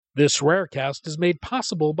This Rarecast is made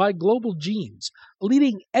possible by Global Genes, a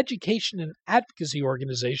leading education and advocacy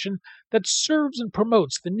organization that serves and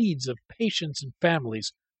promotes the needs of patients and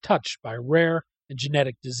families touched by rare and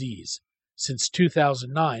genetic disease. Since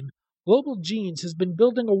 2009, Global Genes has been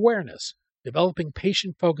building awareness, developing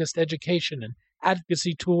patient-focused education and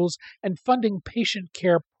advocacy tools, and funding patient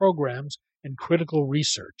care programs and critical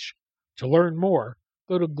research. To learn more,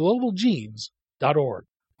 go to globalgenes.org.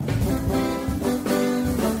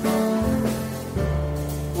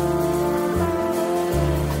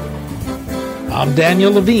 I'm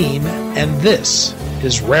Daniel Levine, and this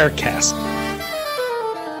is Rarecast.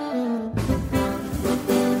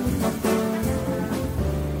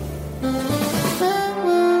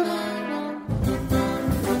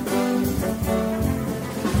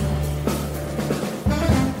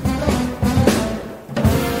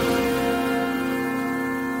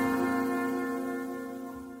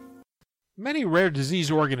 Many rare disease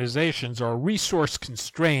organizations are resource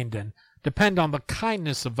constrained and depend on the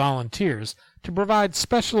kindness of volunteers to provide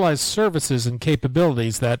specialized services and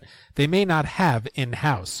capabilities that they may not have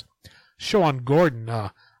in-house. Sean Gordon,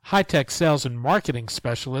 a high-tech sales and marketing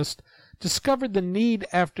specialist, discovered the need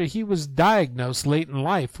after he was diagnosed late in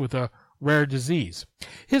life with a rare disease.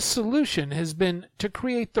 His solution has been to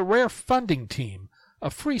create the Rare Funding Team,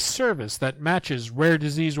 a free service that matches rare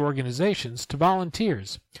disease organizations to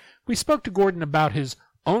volunteers. We spoke to Gordon about his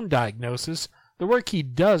own diagnosis, the work he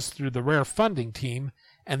does through the Rare Funding Team,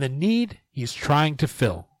 and the need he's trying to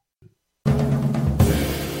fill.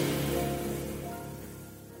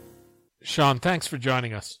 Sean, thanks for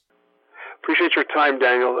joining us. Appreciate your time,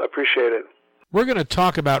 Daniel. Appreciate it. We're going to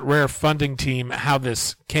talk about Rare Funding Team, how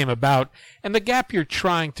this came about, and the gap you're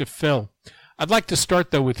trying to fill. I'd like to start,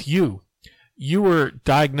 though, with you. You were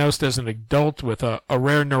diagnosed as an adult with a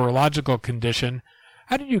rare neurological condition.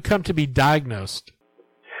 How did you come to be diagnosed?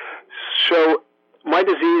 So, my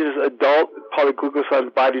disease is adult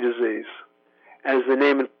polyglucosan body disease. As the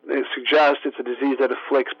name suggests, it's a disease that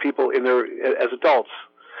afflicts people as adults.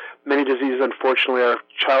 Many diseases, unfortunately, are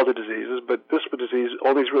childhood diseases, but this disease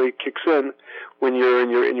always really kicks in when you're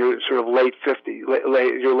in your sort of late 50s,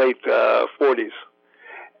 your late 40s.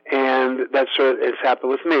 And that sort of has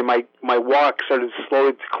happened with me. My walk started to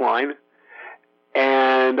slowly decline,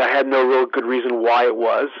 and I had no real good reason why it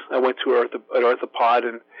was. I went to an orthopod,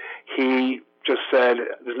 and he just said,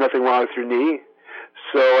 "There's nothing wrong with your knee."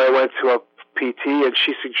 So I went to a PT, and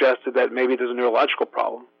she suggested that maybe there's a neurological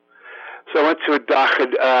problem. So I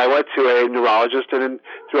went to a neurologist, and then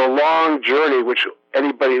through a long journey, which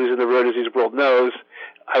anybody who's in the rare disease world knows,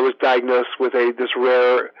 I was diagnosed with this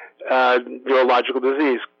rare neurological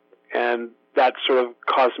disease, and that sort of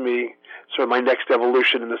caused me sort of my next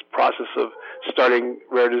evolution in this process of starting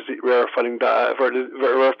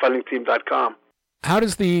rarefundingteam.com. How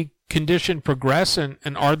does the condition progress, and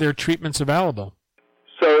are there treatments available?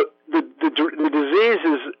 So the disease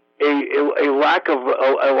is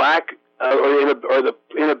or the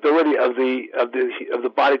inability of the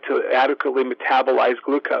body to adequately metabolize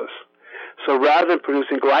glucose. So rather than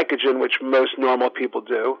producing glycogen, which most normal people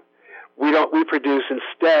do, we produce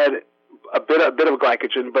instead a bit of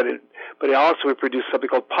glycogen, but we produce something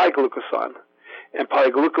called polyglucosan, and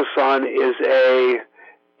polyglucosan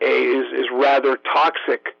is rather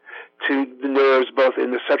toxic to the nerves, both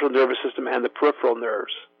in the central nervous system and the peripheral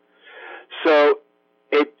nerves. So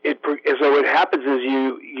what happens is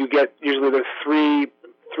you get usually the three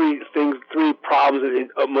problems that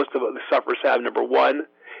most of the sufferers have. Number one,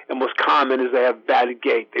 and most common, is they have bad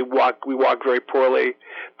gait. We walk very poorly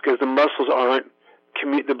because the muscles aren't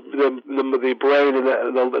the brain and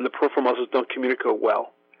the peripheral muscles don't communicate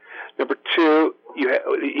well. Number two,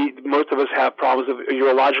 most of us have problems of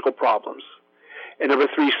urological problems. And number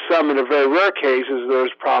three, some in a very rare cases,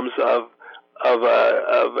 there's problems of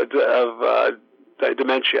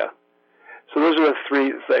dementia. So those are the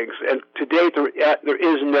three things. And to date, there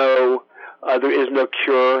is no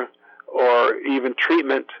cure or even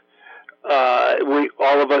treatment.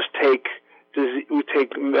 All of us take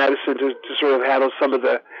medicine to sort of handle some of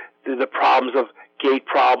the problems of gait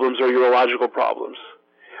problems or urological problems.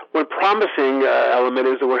 One promising element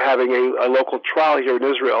is that we're having a local trial here in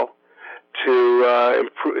Israel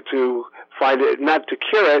to find it, not to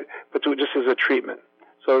cure it, but just as a treatment.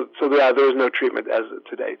 So there is no treatment as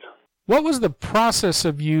to date. What was the process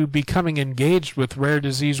of you becoming engaged with rare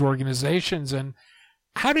disease organizations, and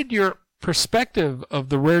how did your perspective of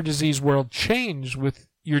the rare disease world change with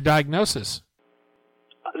your diagnosis?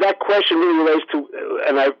 That question really relates to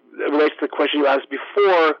the question you asked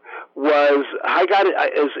before. Was I got it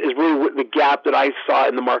is really the gap that I saw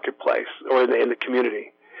in the marketplace or in the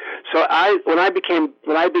community. So when I became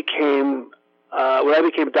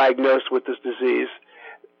diagnosed with this disease,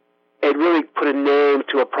 it really put a name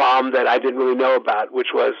to a problem that I didn't really know about,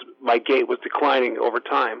 which was my gait was declining over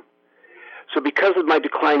time. So because of my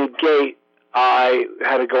declining gait, I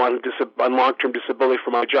had to go on long-term disability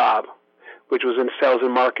for my job, which was in sales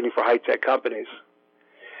and marketing for high-tech companies.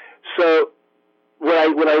 So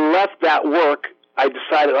when I left that work, I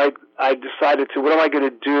decided to, what am I going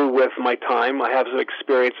to do with my time? I have some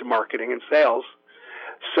experience in marketing and sales.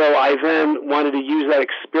 So I then wanted to use that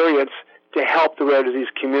experience to help the rare disease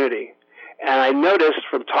community. And I noticed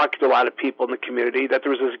from talking to a lot of people in the community that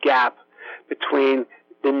there was this gap between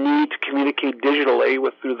the need to communicate digitally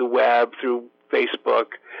through the web, through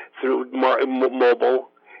Facebook, through mobile,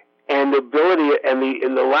 and the ability and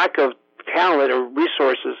the lack of talent or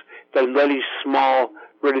resources that many small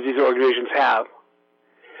rare disease organizations have.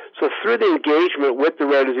 So through the engagement with the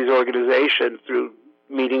rare disease organization, through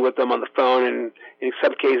meeting with them on the phone and in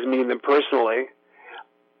some cases meeting them personally,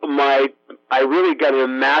 I really got a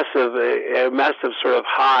massive sort of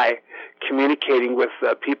high communicating with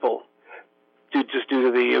people due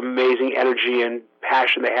to the amazing energy and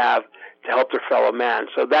passion they have to help their fellow man.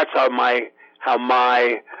 So that's how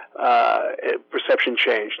my perception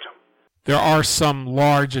changed. There are some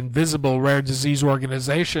large and visible rare disease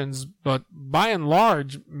organizations, but by and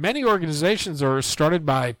large, many organizations are started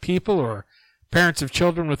by people or parents of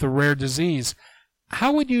children with a rare disease.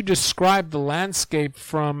 How would you describe the landscape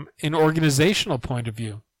from an organizational point of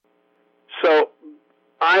view? So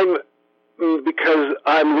because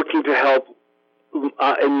I'm looking to help, there's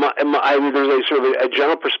a sort of a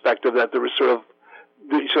general perspective that there was sort of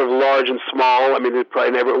large and small. I mean, there's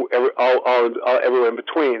probably everywhere in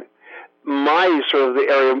between. My sort of the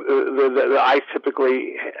area that I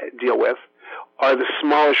typically deal with are the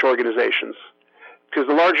smallish organizations, because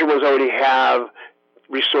the larger ones already have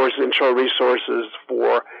resources, internal resources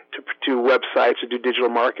to websites to do digital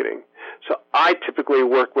marketing. So I typically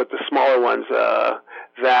work with the smaller ones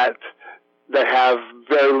that have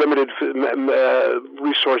very limited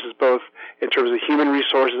resources, both in terms of human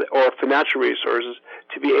resources or financial resources,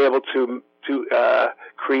 to be able to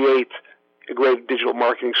create a great digital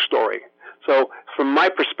marketing story. So from my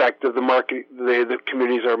perspective, the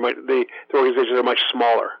communities the organizations are much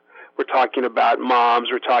smaller. We're talking about moms.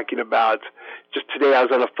 We're talking about, just today I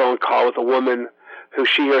was on a phone call with a woman who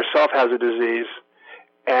she herself has a disease,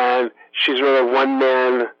 and she's really a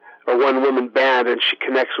one-man or one-woman band, and she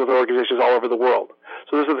connects with organizations all over the world.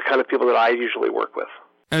 So those are the kind of people that I usually work with.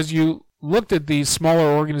 As you looked at these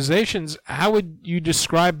smaller organizations, how would you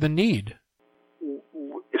describe the need?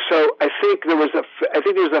 So I think there was a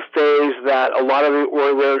phase that a lot of the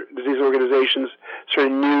rare disease organizations sort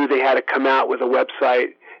of knew they had to come out with a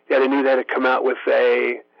website. They knew they had to come out with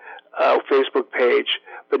a Facebook page.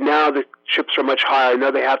 But now the chips are much higher.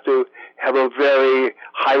 Now they have to have a very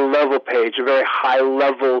high-level page, a very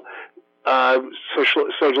high-level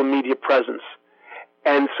social media presence.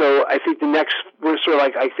 And so I think we're sort of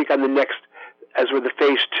like, I think on the next, as we're the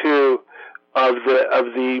phase 2 of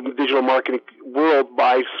the digital marketing world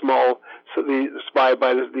by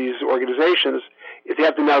these organizations, is they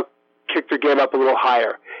have to now kick their game up a little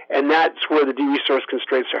higher. And that's where the resource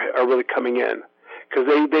constraints are really coming in. Because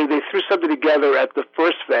they threw something together at the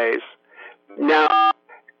first phase. Now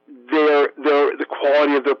the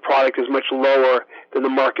quality of their product is much lower than the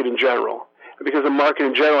market in general. And because the market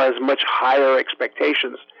in general has much higher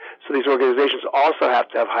expectations, so these organizations also have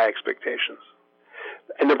to have high expectations.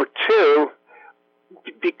 And number 2,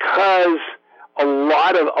 because a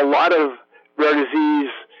lot of rare disease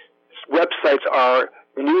websites are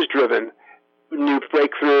news-driven, new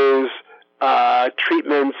breakthroughs,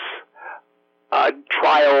 treatments,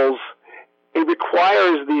 trials, it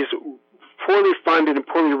requires these poorly funded and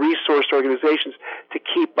poorly resourced organizations to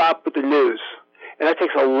keep up with the news. And that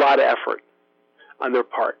takes a lot of effort on their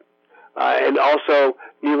part. And also,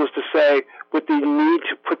 needless to say, with the need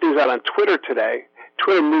to put things out on Twitter today,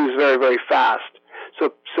 Twitter moves very, very fast.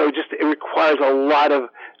 So it requires a lot of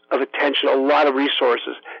attention, a lot of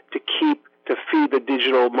resources to feed the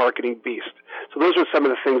digital marketing beast. So those are some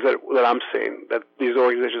of the things that I'm seeing that these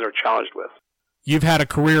organizations are challenged with. You've had a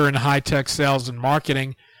career in high-tech sales and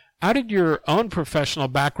marketing. How did your own professional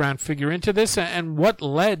background figure into this, and what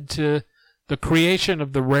led to the creation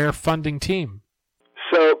of the Rare Funding Team?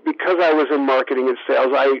 So because I was in marketing and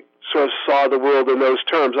sales, I sort of saw the world in those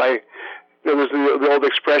terms. There was the old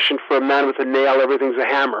expression, for a man with a nail, everything's a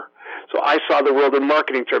hammer. So I saw the world in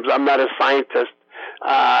marketing terms. I'm not a scientist.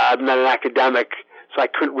 I'm not an academic, so I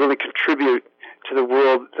couldn't really contribute to the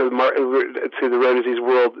world, to the rare disease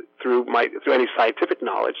world through any scientific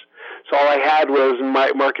knowledge. So all I had was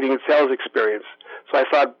my marketing and sales experience. So I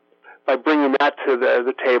thought by bringing that to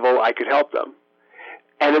the table, I could help them.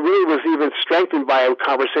 And it really was even strengthened by a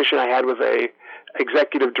conversation I had with a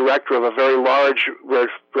executive director of a very large rare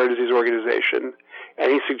disease organization.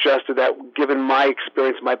 And he suggested that given my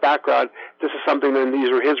experience, my background, this is something that these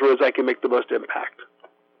are his roads I can make the most impact.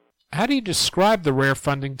 How do you describe the Rare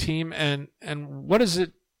Funding Team, and what does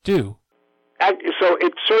it do? So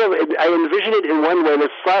it's I envision it in one way, and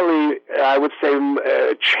it's slightly, I would say,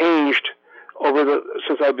 changed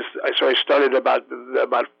since I started about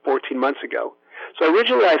 14 months ago. So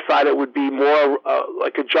originally I thought it would be more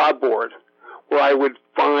like a job board, where I would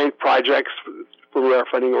find projects for rare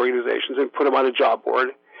funding organizations and put them on a job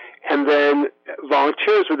board. And then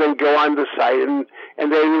volunteers would then go on the site and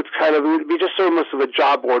they would it would be just almost of a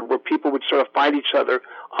job board where people would sort of find each other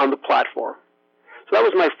on the platform. So that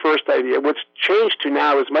was my first idea. What's changed to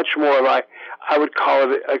now is much more of I would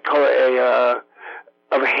call it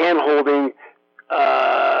a hand-holding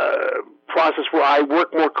process where I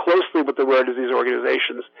work more closely with the rare disease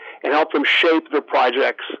organizations and help them shape their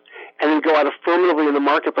projects and then go out affirmatively in the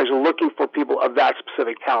marketplace looking for people of that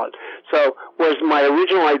specific talent. So whereas my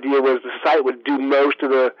original idea was the site would do most of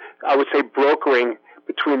the, I would say, brokering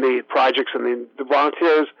between the projects and the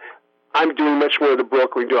volunteers, I'm doing much more of the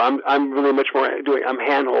brokering. I'm really much more I'm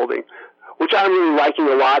hand-holding, which I'm really liking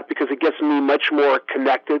a lot because it gets me much more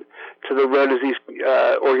connected to the rare disease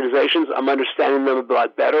organizations. I'm understanding them a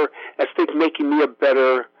lot better. I think making me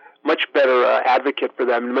much better advocate for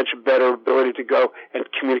them, and much better ability to go and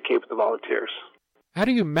communicate with the volunteers. How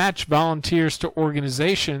do you match volunteers to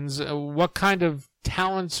organizations? What kind of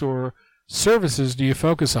talents or services do you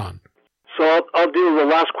focus on? So I'll do the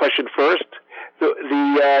last question first.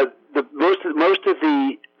 Most of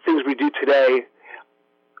the things we do today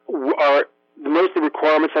most of the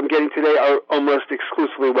requirements I'm getting today are almost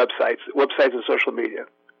exclusively websites and social media.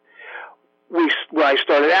 When I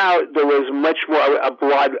started out, there was much more a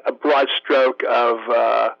broad stroke of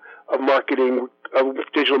marketing, of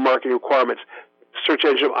digital marketing requirements, search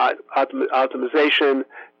engine optimization,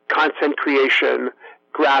 content creation,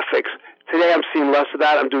 graphics. Today, I'm seeing less of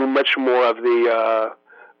that. I'm doing much more of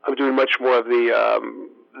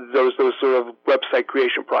those sort of website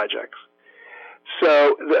creation projects.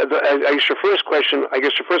 So, I guess your first question,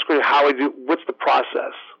 how I do, what's the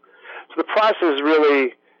process? So the process is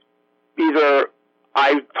really either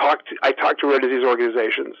I talk to rare disease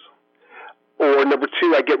organizations, or number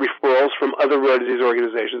two, I get referrals from other rare disease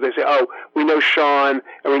organizations. They say, "Oh, we know Sean,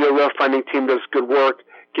 and we know Rare Funding Team does good work.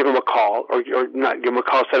 Give him a call, or not give him a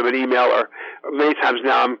call, send him an email." Or many times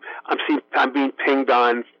now, I'm being pinged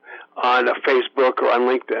on a Facebook or on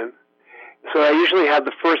LinkedIn. So I usually have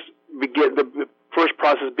the first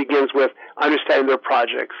process begins with understanding their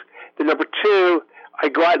projects. Then number two, I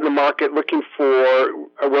go out in the market looking for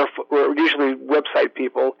usually website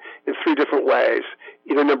people in three different ways.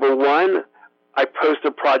 Either number one, I post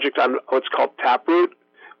a project on what's called Taproot,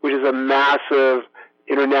 which is a massive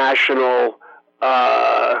international,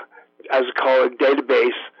 as we call it,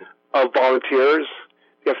 database of volunteers.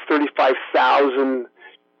 We have 35,000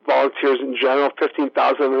 volunteers in general,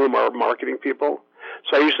 15,000 of them are marketing people.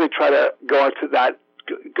 So I usually try to go onto that,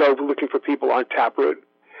 go looking for people on Taproot.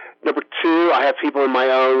 Number two, I have people in my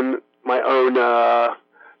own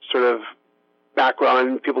sort of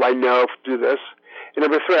background, people I know do this. And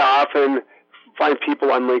number three, I often find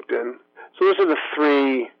people on LinkedIn. So those are the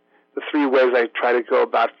three ways I try to go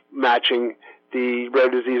about matching the rare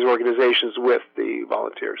disease organizations with the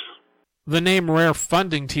volunteers. The name Rare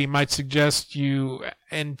Funding Team might suggest you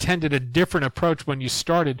intended a different approach when you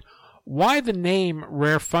started. Why the name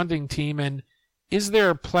Rare Funding Team, and is there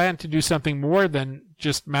a plan to do something more than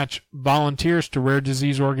just match volunteers to rare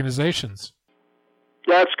disease organizations?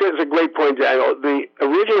 Yeah, that's good. It's a great point, Daniel.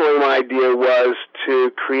 Originally, my idea was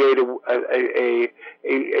to create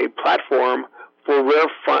a platform for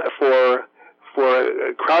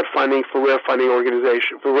crowdfunding for rare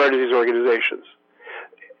disease organizations.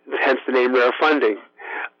 Hence the name Rare Funding.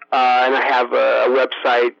 And I have a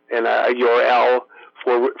website and a URL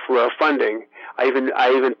for Rare Funding. I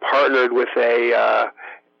even partnered with a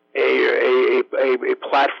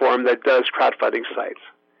platform that does crowdfunding sites.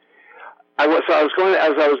 As I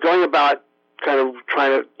was going about kind of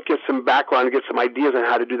trying to get some background and get some ideas on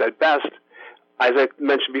how to do that best, as I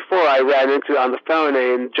mentioned before, I ran into on the phone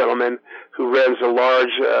a gentleman who runs a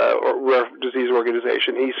large rare disease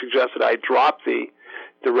organization. He suggested I drop the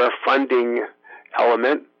rare funding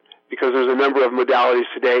element because there's a number of modalities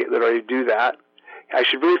today that already do that. I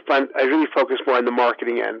really focus more on the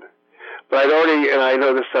marketing end. But I'd already, and I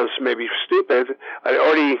know this sounds maybe stupid, I'd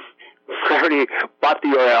already bought the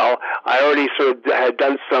URL. I already sort of had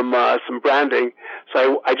done some branding.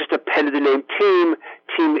 So I just appended the name team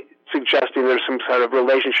suggesting there's some sort of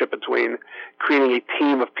relationship between creating a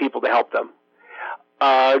team of people to help them.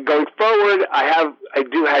 Going forward, I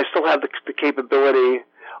still have the capability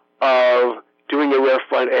of doing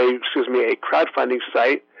a crowdfunding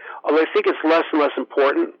site, although I think it's less and less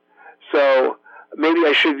important. So maybe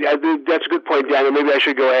I should. That's a good point, Daniel. Maybe I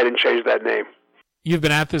should go ahead and change that name. You've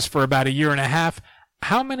been at this for about a year and a half.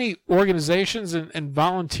 How many organizations and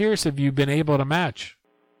volunteers have you been able to match?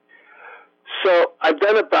 So I've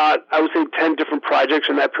done about, I would say, 10 different projects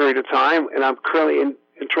in that period of time, and I'm currently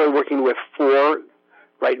enjoying working with 4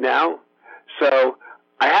 right now. So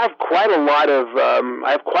I have quite a lot of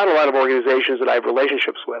organizations that I have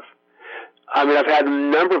relationships with. I mean, I've had a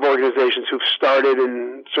number of organizations who've started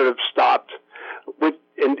and sort of stopped.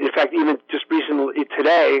 And in fact, even just recently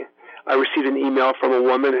today, I received an email from a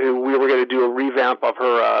woman who we were going to do a revamp of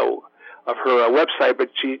her website, but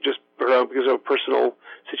she just because of a personal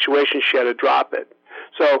situation, she had to drop it.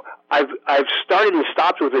 So I've started and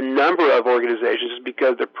stopped with a number of organizations just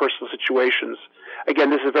because of their personal situations. Again,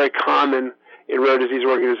 this is very common in rare disease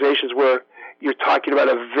organizations where you're talking about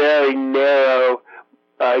a very narrow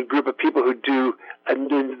group of people who do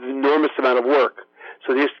an enormous amount of work.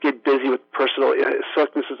 So they just get busy with personal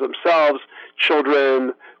sicknesses themselves,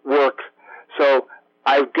 children, work. So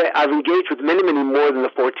I've engaged with many more than the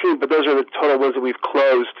 14, but those are the total ones that we've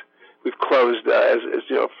closed. We've closed as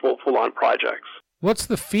full-on projects. What's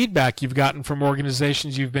the feedback you've gotten from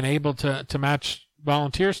organizations you've been able to match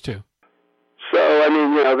volunteers to? So, I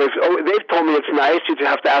mean, they've told me it's nice. You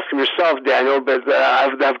have to ask them yourself, Daniel. But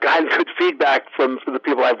I've gotten good feedback from the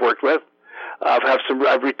people I've worked with. A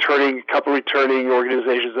couple returning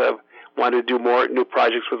organizations that have wanted to do more new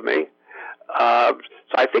projects with me. So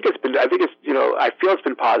I feel it's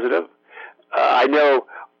been positive. I know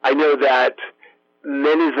that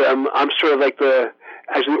many of them, I'm sort of like the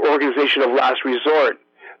organization of last resort,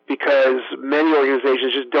 because many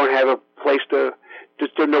organizations just don't have a place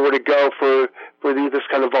just don't know where to go for this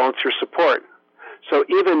kind of volunteer support. So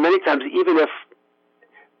many times, even if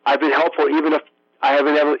I've been helpful, even if I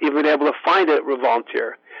haven't been able to find a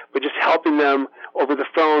volunteer, but just helping them over the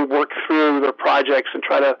phone work through their projects and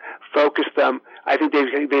try to focus them, I think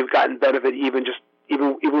they've gotten benefit even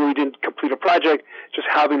when we didn't complete a project, just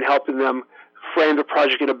helping them frame the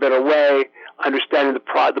project in a better way, understanding the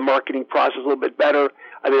marketing process a little bit better.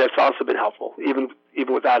 I think that's also been helpful, even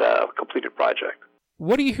without a completed project.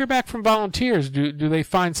 What do you hear back from volunteers? Do they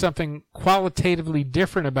find something qualitatively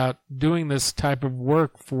different about doing this type of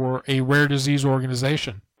work for a rare disease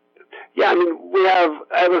organization? Yeah, I mean, I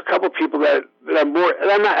have a couple of people that I'm more,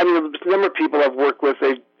 and I'm not, I mean, the number of people I've worked with,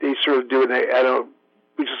 they sort of do it,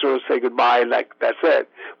 we just sort of say goodbye and that's it.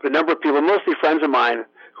 But a number of people, mostly friends of mine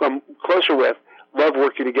who I'm closer with, love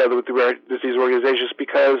working together with the rare disease organizations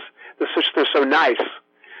because they're so nice.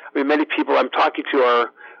 I mean, many people I'm talking to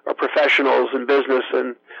are professionals in business,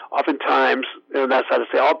 and oftentimes, that's not to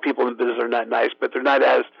say all people in business are not nice, but they're not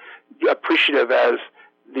as appreciative as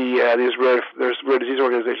these rare disease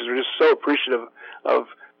organizations. Are just so appreciative of,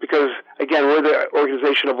 because again, we're the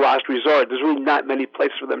organization of last resort. There's really not many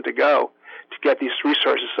places for them to go to get these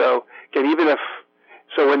resources. So again,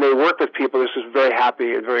 when they work with people, they're just very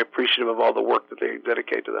happy and very appreciative of all the work that they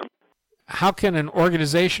dedicate to them. How can an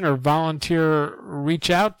organization or volunteer reach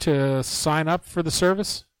out to sign up for the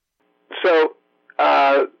service? So,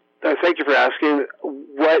 thank you for asking.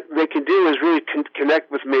 What they can do is really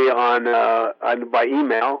connect with me by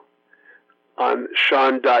email on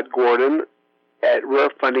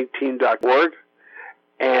sean.gordon@rarefundingteam.org,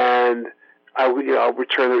 and I'll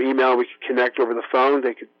return their email. We can connect over the phone.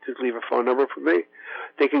 They could just leave a phone number for me.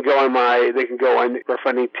 They can go on Rare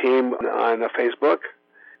Funding Team on Facebook.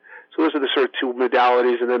 So those are the sort of two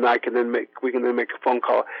modalities, and then we can make a phone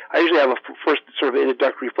call. I usually have a first sort of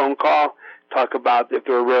introductory phone call, talk about if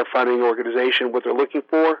they're a rare funding organization, what they're looking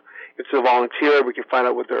for. If it's a volunteer, we can find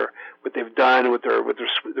out what they've done, and what their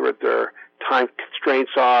time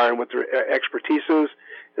constraints are, and what their expertise is,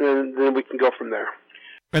 and then we can go from there.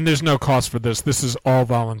 And there's no cost for this. This is all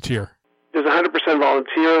volunteer. There's 100%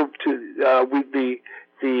 volunteer. The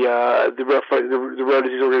rare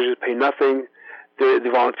disease organizations pay nothing.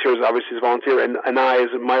 The volunteers obviously is volunteer, and I,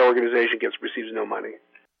 as my organization, receives no money.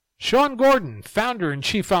 Sean Gordon, founder and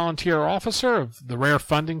chief volunteer officer of the Rare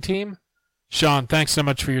Funding Team. Sean, thanks so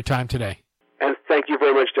much for your time today. And thank you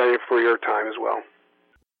very much, Daniel, for your time as well.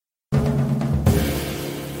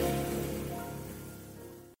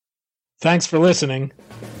 Thanks for listening.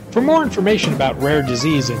 For more information about rare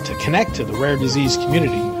disease and to connect to the rare disease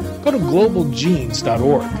community, go to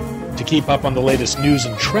globalgenes.org. To keep up on the latest news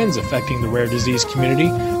and trends affecting the rare disease community,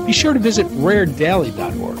 be sure to visit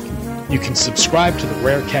raredaily.org. You can subscribe to the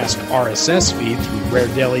Rarecast RSS feed through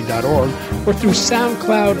raredaily.org or through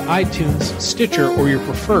SoundCloud, iTunes, Stitcher, or your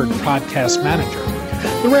preferred podcast manager.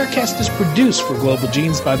 The Rarecast is produced for Global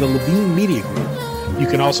Genes by the Levine Media Group. You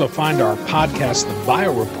can also find our podcast, The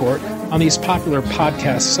Bio Report, on these popular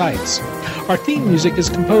podcast sites. Our theme music is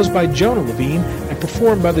composed by Jonah Levine and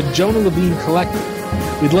performed by the Jonah Levine Collective.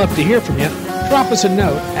 We'd love to hear from you. Drop us a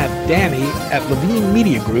note at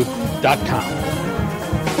danny@levinemediagroup.com.